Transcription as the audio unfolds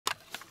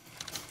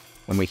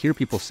When we hear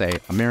people say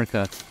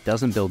America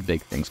doesn't build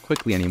big things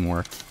quickly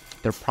anymore,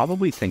 they're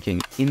probably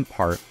thinking in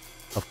part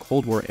of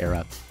Cold War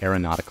era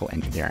aeronautical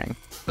engineering.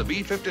 The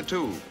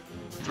B52,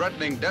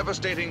 threatening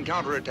devastating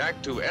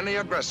counterattack to any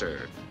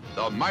aggressor,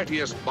 the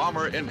mightiest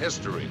bomber in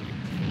history.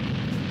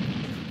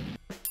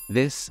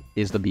 This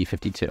is the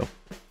B52.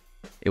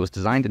 It was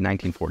designed in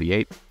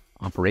 1948,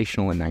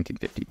 operational in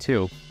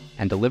 1952,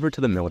 and delivered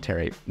to the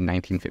military in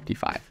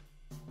 1955,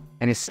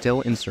 and is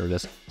still in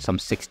service some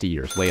 60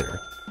 years later.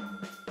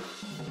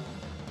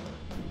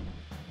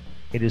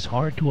 It is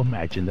hard to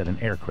imagine that an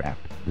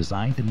aircraft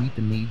designed to meet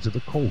the needs of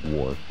the Cold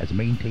War has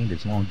maintained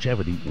its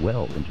longevity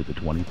well into the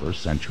 21st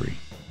century.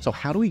 So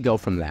how do we go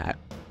from that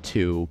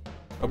to...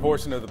 A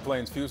portion of the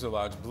plane's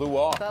fuselage blew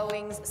off.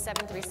 Boeing's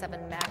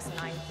 737 MAX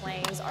 9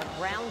 planes are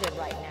grounded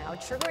right now,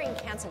 triggering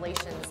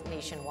cancellations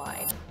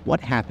nationwide.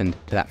 What happened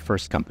to that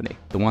first company,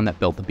 the one that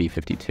built the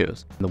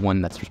B-52s, the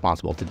one that's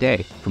responsible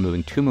today for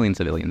moving 2 million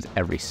civilians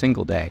every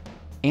single day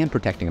and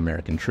protecting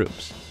American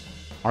troops?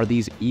 Are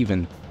these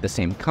even the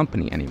same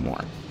company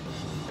anymore?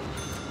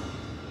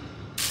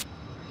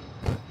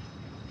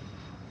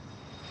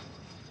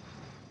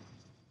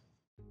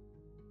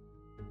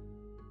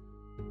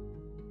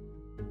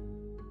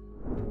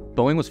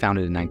 Boeing was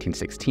founded in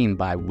 1916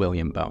 by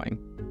William Boeing.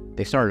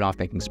 They started off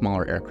making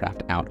smaller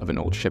aircraft out of an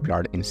old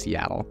shipyard in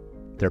Seattle.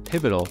 They're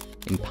pivotal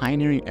in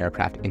pioneering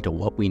aircraft into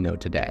what we know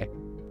today,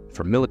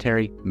 for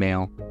military,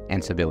 mail,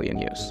 and civilian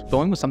use.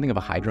 Boeing was something of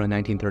a hydra in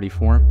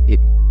 1934.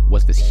 It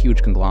was this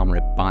huge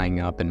conglomerate buying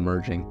up and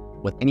merging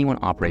with anyone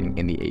operating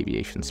in the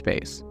aviation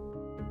space.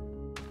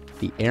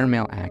 The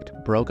Airmail Act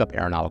broke up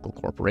aeronautical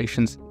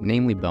corporations,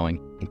 namely Boeing,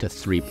 into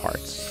 3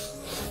 parts.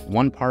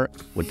 One part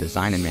would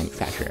design and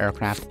manufacture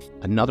aircraft,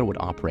 another would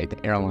operate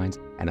the airlines,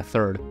 and a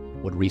third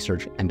would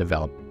research and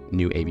develop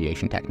new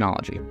aviation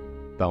technology.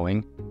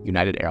 Boeing,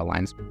 United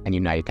Airlines, and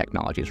United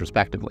Technologies,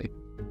 respectively.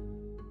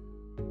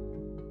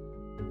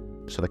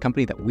 So the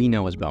company that we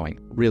know as Boeing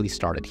really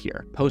started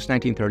here.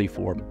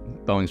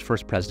 Post-1934, Boeing's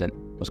first president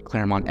was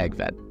Claremont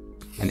Egved,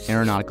 an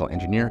aeronautical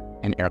engineer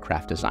and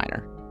aircraft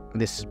designer.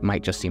 This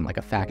might just seem like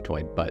a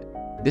factoid, but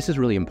this is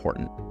really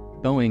important.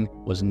 Boeing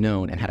was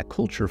known and had a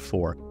culture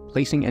for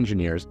placing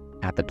engineers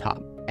at the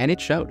top, and it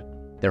showed.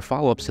 Their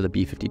follow-ups to the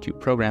B-52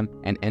 program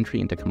and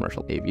entry into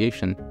commercial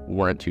aviation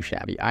weren't too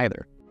shabby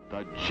either.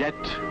 The Jet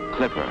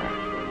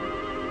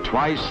Clipper,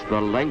 twice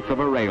the length of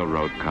a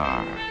railroad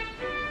car,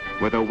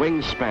 with a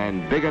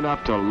wingspan big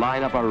enough to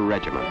line up a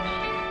regiment.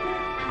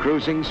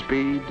 Cruising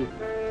speed,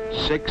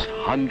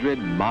 600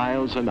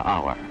 miles an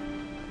hour.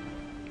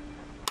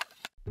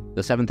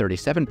 The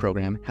 737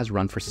 program has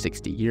run for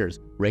 60 years,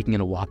 raking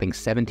in a whopping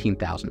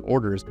 17,000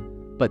 orders,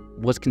 but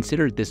was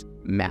considered this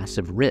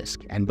massive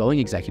risk, and Boeing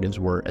executives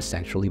were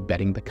essentially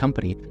betting the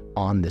company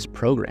on this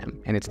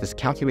program. And it's this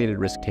calculated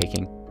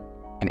risk-taking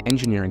and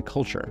engineering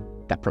culture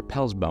that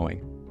propels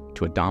Boeing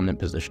to a dominant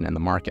position in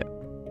the market.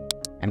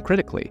 And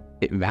critically,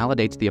 it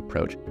validates the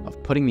approach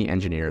of putting the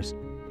engineers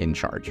in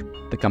charge.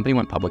 The company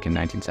went public in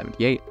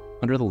 1978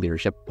 under the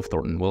leadership of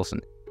Thornton Wilson,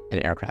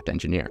 an aircraft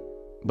engineer.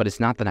 But it's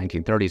not the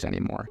 1930s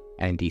anymore,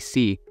 and in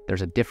DC,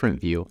 there's a different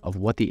view of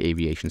what the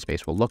aviation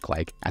space will look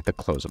like at the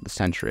close of the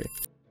century.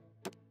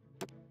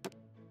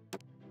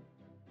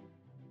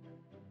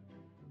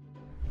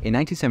 In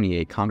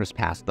 1978, Congress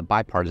passed the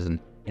Bipartisan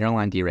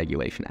Airline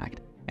Deregulation Act,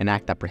 an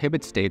act that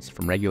prohibits states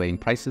from regulating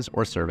prices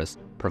or service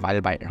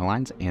provided by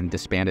airlines and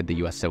disbanded the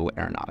U.S. Civil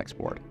Aeronautics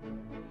Board.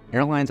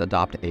 Airlines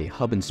adopt a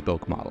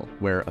hub-and-spoke model,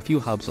 where a few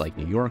hubs like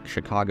New York,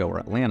 Chicago, or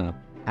Atlanta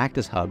act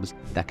as hubs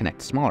that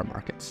connect smaller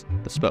markets,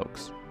 the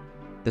spokes.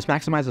 This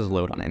maximizes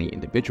load on any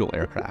individual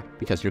aircraft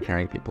because you're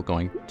carrying people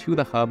going to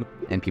the hub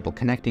and people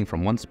connecting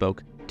from one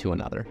spoke to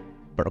another,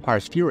 but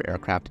requires fewer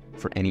aircraft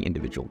for any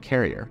individual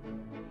carrier.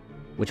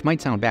 Which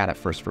might sound bad at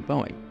first for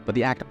Boeing, but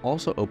the act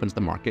also opens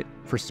the market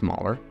for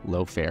smaller,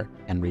 low-fare,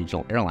 and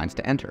regional airlines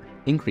to enter,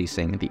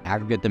 increasing the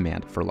aggregate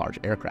demand for large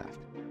aircraft.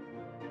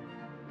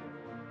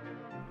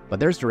 But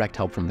there's direct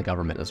help from the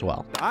government as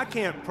well. I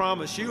can't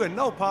promise you, and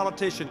no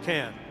politician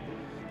can,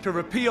 to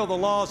repeal the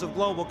laws of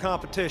global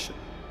competition.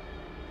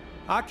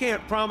 I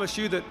can't promise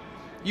you that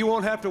you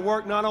won't have to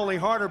work not only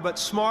harder but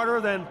smarter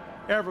than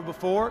ever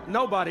before.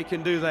 Nobody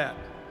can do that.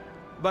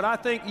 But I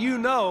think you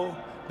know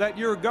that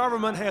your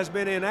government has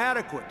been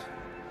inadequate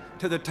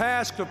to the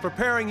task of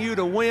preparing you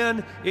to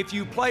win if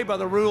you play by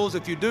the rules,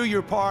 if you do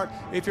your part,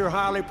 if you're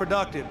highly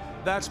productive.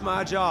 That's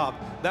my job.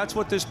 That's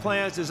what this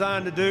plan is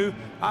designed to do.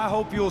 I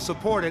hope you'll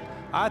support it.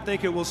 I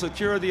think it will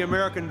secure the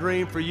American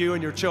dream for you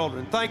and your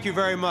children. Thank you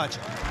very much,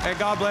 and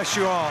God bless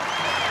you all.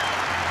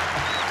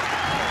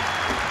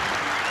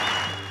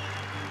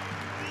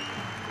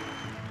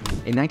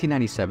 In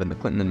 1997, the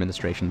Clinton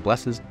administration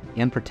blesses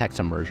and protects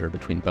a merger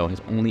between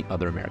Boeing's only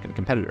other American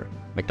competitor,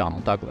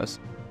 McDonnell Douglas.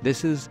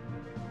 This is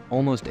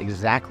almost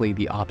exactly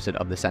the opposite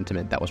of the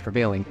sentiment that was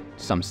prevailing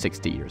some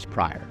 60 years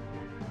prior.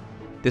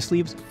 This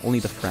leaves only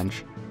the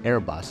French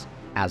Airbus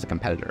as a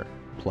competitor.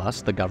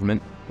 Plus, the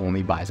government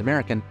only buys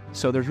American,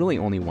 so there's really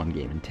only one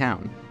game in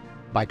town.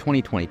 By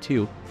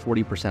 2022,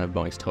 40% of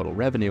Boeing's total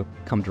revenue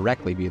come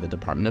directly via the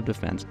Department of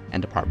Defense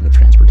and Department of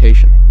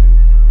Transportation.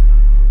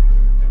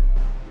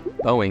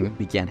 Boeing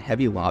began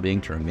heavy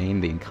lobbying to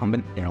remain the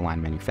incumbent airline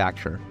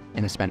manufacturer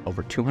and has spent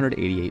over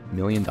 $288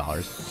 million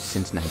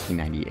since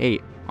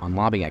 1998 on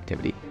lobbying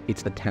activity.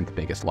 It's the 10th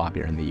biggest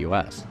lobbyer in the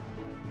US.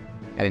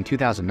 And in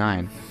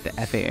 2009, the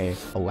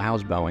FAA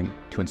allows Boeing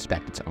to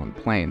inspect its own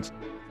planes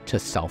to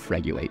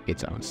self-regulate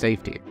its own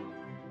safety.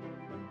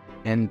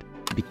 And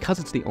because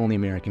it's the only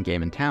American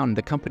game in town,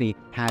 the company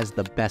has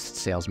the best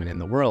salesman in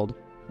the world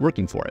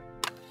working for it.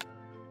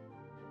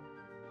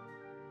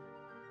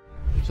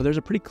 So there's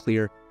a pretty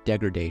clear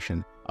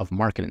degradation of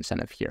market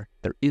incentive here.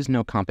 There is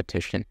no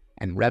competition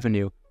and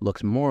revenue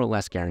looks more or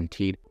less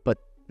guaranteed, but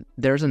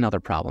there's another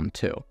problem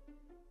too.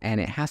 And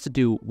it has to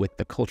do with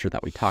the culture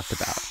that we talked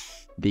about.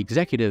 The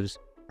executives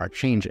are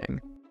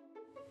changing.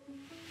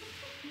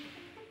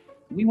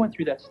 We went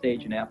through that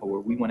stage in Apple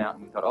where we went out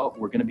and we thought, oh,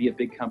 we're going to be a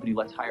big company,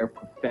 let's hire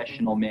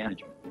professional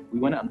management. We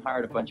went out and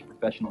hired a bunch of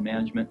professional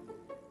management.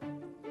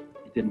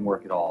 It didn't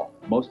work at all.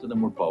 Most of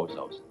them were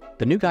bozos.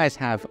 The new guys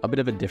have a bit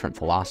of a different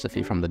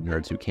philosophy from the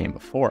nerds who came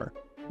before.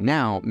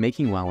 Now,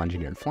 making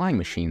well-engineered flying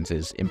machines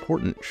is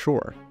important,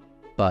 sure.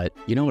 But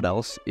you know what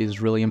else is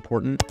really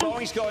important?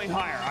 Boeing's going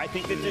higher. I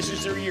think that this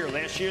is their year.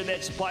 Last year, they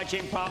had supply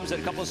chain problems, had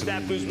a couple of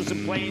snafus with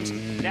some planes.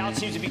 Now it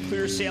seems to be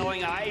clear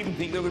sailing. I even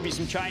think there are going to be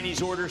some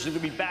Chinese orders. They're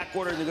going to be back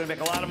ordered. They're going to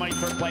make a lot of money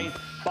per plane.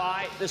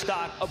 Buy the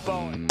stock of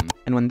Boeing.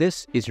 And when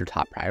this is your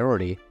top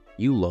priority,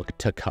 you look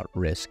to cut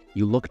risk,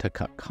 you look to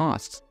cut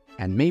costs,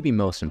 and maybe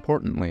most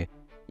importantly,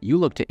 you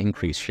look to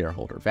increase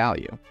shareholder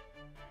value.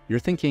 Your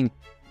thinking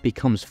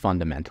becomes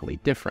fundamentally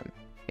different.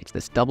 It's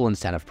this double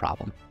incentive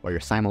problem where you're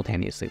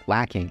simultaneously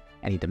lacking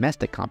any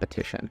domestic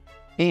competition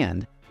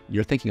and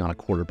you're thinking on a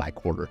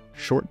quarter-by-quarter,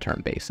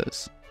 short-term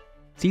basis.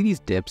 See these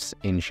dips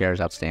in shares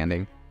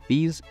outstanding?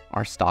 These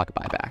are stock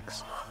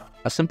buybacks.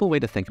 A simple way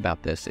to think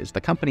about this is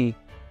the company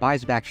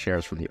buys back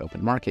shares from the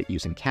open market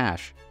using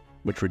cash,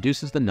 which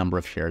reduces the number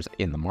of shares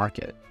in the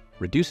market,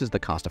 reduces the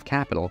cost of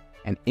capital,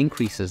 and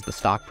increases the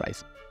stock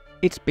price.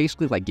 It's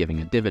basically like giving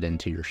a dividend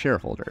to your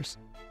shareholders.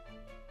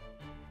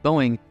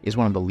 Boeing is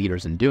one of the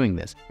leaders in doing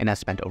this and has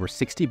spent over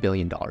 $60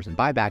 billion in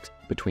buybacks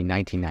between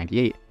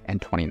 1998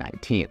 and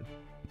 2019.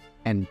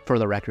 And for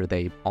the record,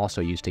 they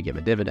also used to give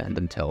a dividend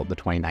until the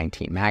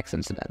 2019 MAX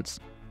incidents.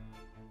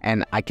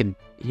 And I can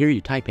hear you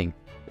typing,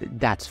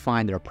 that's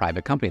fine, they're a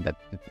private company, that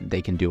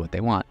they can do what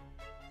they want.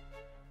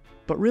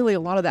 But really, a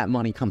lot of that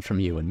money comes from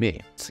you and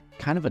me. It's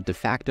kind of a de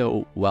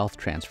facto wealth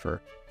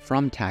transfer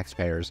from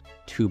taxpayers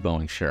to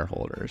Boeing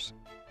shareholders.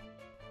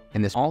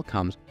 And this all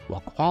comes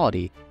while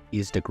quality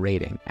is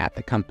degrading at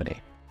the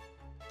company.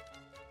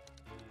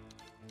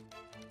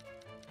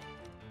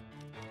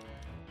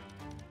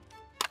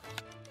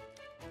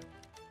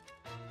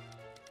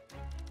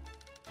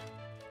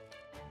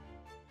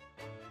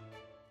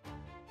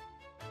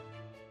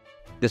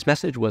 This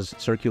message was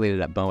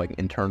circulated at Boeing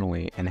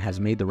internally and has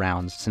made the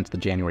rounds since the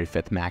January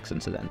 5th MAX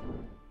incident.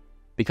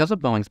 Because of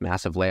Boeing's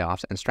massive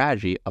layoffs and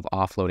strategy of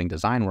offloading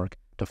design work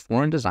to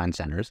foreign design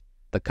centers,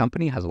 the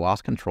company has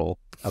lost control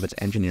of its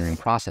engineering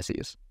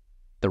processes.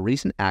 The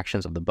recent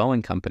actions of the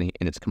Boeing company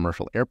in its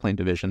commercial airplane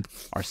division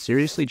are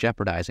seriously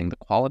jeopardizing the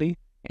quality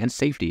and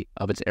safety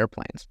of its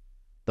airplanes.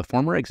 The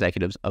former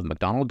executives of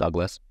McDonnell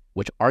Douglas,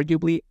 which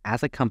arguably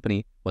as a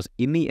company was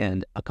in the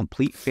end a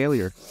complete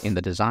failure in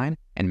the design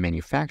and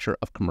manufacture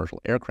of commercial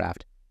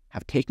aircraft,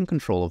 have taken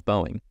control of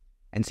Boeing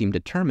and seem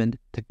determined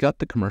to gut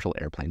the commercial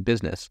airplane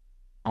business,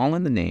 all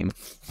in the name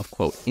of,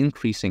 quote,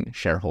 increasing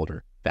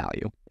shareholder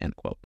value, end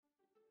quote.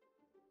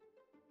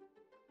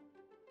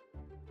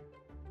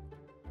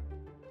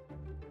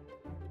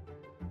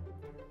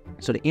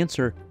 So to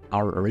answer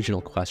our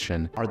original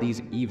question, are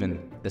these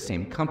even the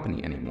same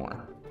company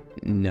anymore?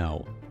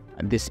 No,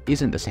 this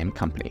isn't the same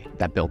company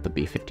that built the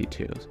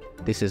B52s.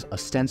 This is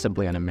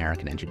ostensibly an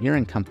American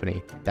engineering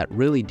company that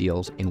really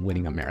deals in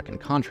winning American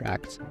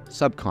contracts,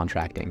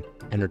 subcontracting,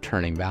 and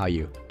returning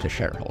value to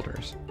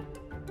shareholders.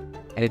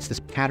 And it's this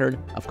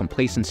pattern of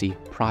complacency,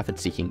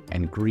 profit-seeking,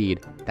 and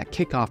greed that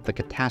kick off the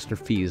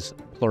catastrophes,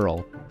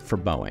 plural, for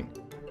Boeing.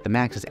 The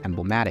MAX is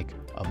emblematic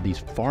of these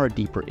far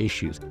deeper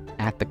issues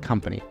at the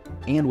company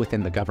and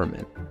within the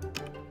government,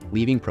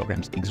 leaving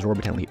programs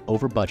exorbitantly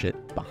over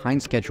budget,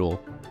 behind schedule,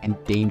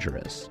 and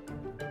dangerous.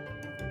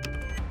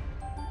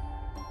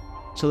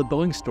 So the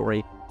Boeing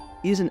story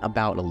isn't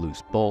about a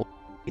loose bolt.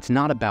 It's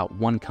not about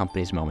one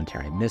company's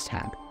momentary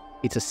mishap.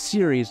 It's a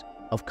series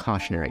of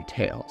cautionary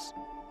tales.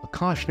 A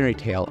cautionary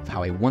tale of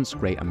how a once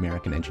great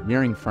American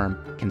engineering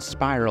firm can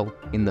spiral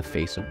in the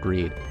face of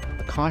greed.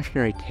 A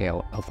cautionary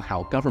tale of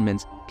how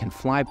governments can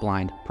fly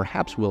blind,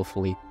 perhaps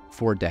willfully,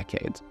 for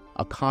decades.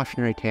 A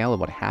cautionary tale of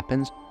what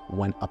happens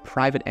when a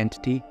private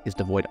entity is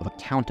devoid of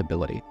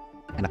accountability.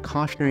 And a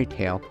cautionary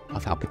tale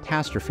of how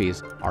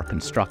catastrophes are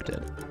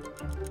constructed,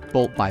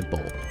 bolt by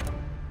bolt.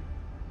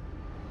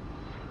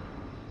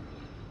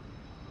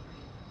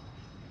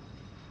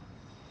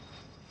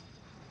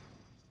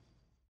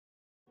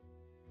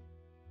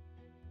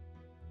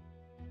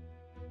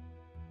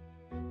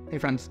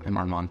 friends, I'm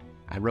Armand.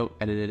 I wrote,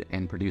 edited,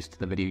 and produced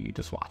the video you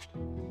just watched.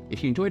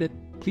 If you enjoyed it,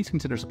 please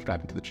consider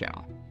subscribing to the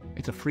channel.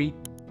 It's a free,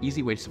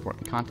 easy way to support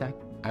the content.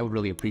 I would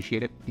really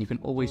appreciate it, and you can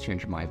always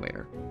change your mind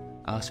later.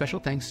 Special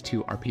thanks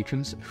to our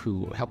patrons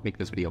who helped make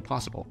this video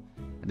possible,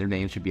 and their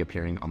names should be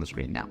appearing on the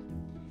screen now.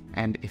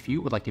 And if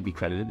you would like to be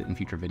credited in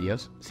future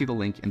videos, see the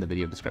link in the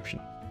video description.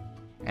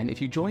 And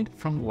if you joined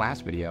from the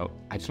last video,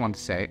 I just wanted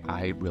to say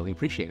I really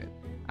appreciate it.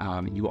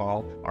 You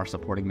all are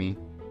supporting me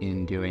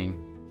in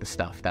doing the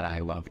stuff that I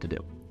love to do.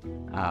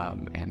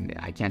 And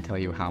I can't tell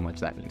you how much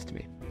that means to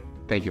me.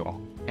 Thank you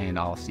all, and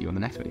I'll see you in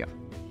the next video.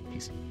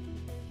 Peace.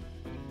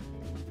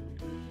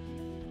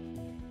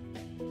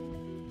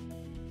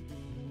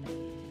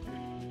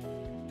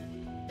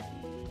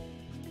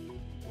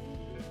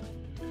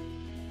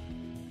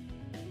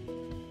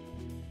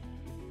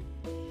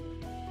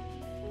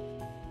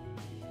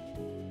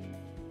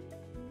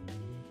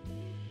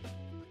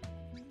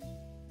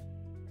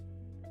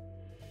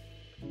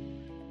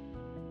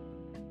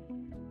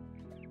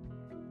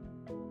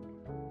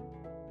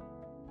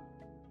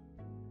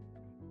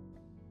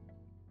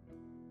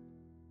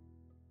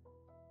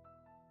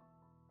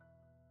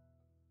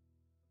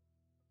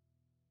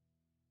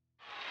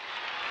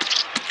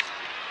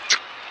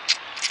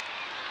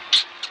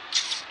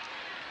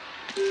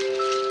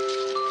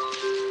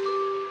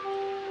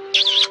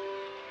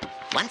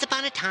 Once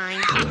upon a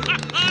time...